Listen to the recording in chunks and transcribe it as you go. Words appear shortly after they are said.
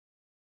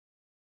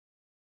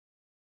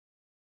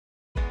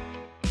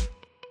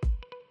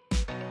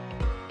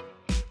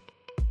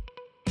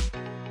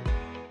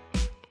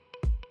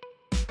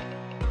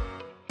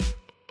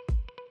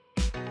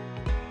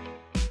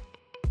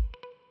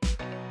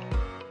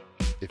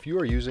If you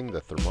are using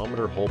the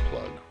thermometer hole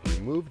plug,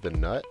 remove the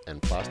nut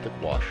and plastic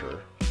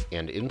washer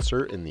and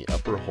insert in the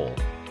upper hole.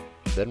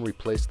 Then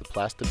replace the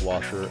plastic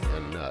washer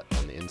and nut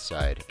on the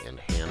inside and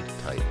hand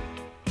tighten.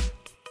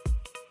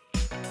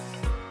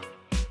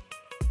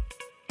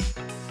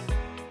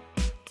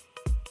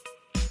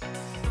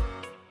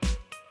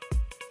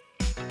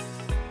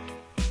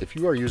 If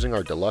you are using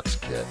our deluxe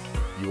kit,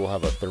 you will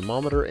have a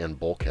thermometer and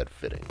bulkhead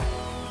fitting.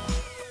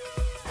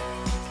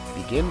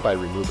 Begin by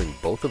removing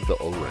both of the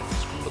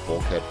O-rings from the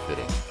bulkhead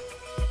fitting.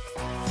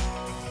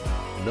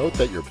 Note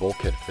that your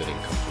bulkhead fitting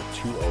comes with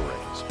 2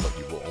 O-rings, but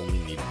you will only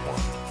need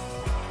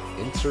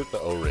one. Insert the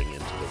O-ring into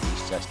the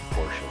recessed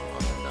portion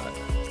on the nut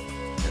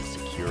and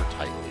secure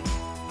tightly.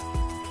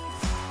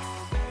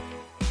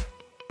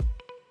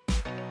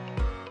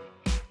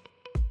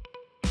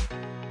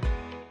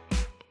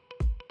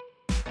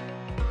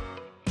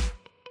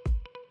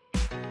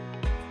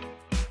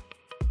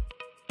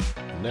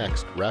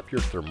 Next, wrap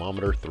your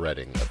thermometer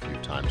threading a few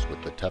times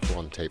with the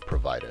Teflon tape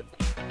provided.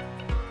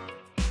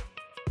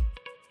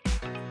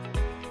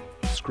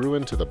 Screw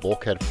into the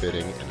bulkhead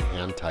fitting and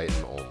hand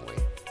tighten only.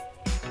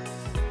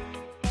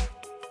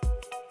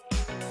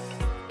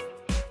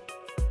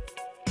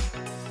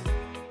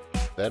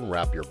 Then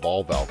wrap your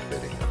ball valve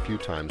fitting a few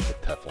times with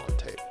Teflon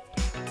tape.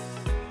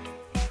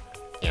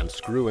 And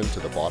screw into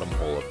the bottom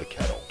hole of the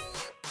kettle.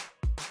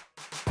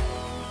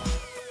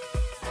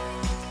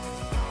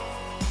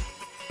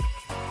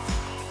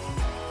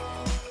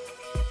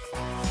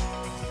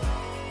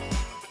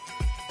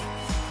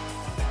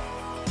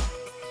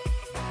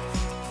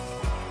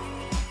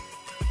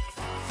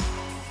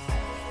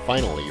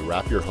 Finally,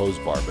 wrap your hose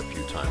barb a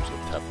few times with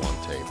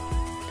Teflon tape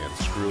and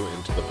screw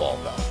into the ball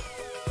valve.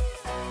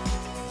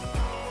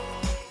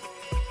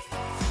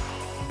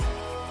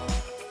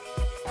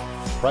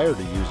 Prior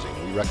to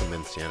using, we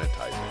recommend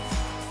sanitizing.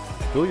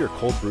 Fill your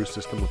cold brew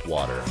system with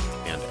water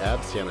and add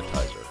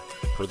sanitizer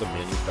per the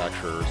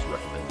manufacturer's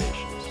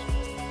recommendations.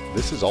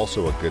 This is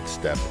also a good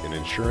step in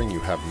ensuring you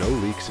have no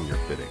leaks in your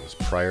fittings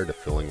prior to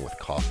filling with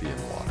coffee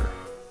and water.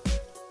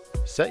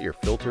 Set your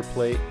filter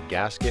plate,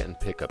 gasket, and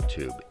pickup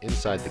tube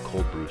inside the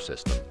cold brew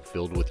system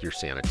filled with your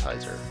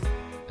sanitizer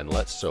and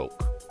let soak.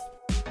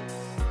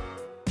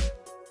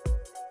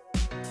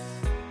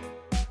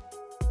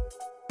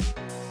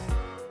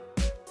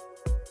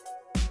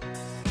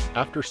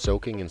 After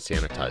soaking in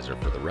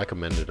sanitizer for the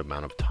recommended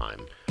amount of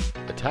time,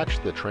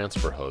 attach the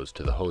transfer hose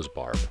to the hose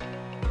barb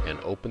and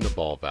open the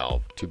ball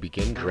valve to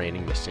begin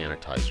draining the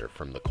sanitizer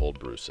from the cold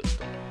brew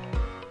system.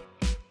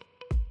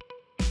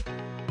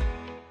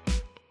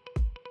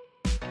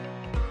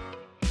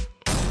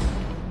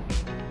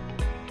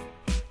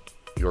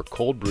 Your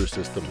cold brew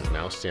system is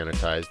now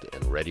sanitized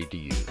and ready to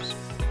use.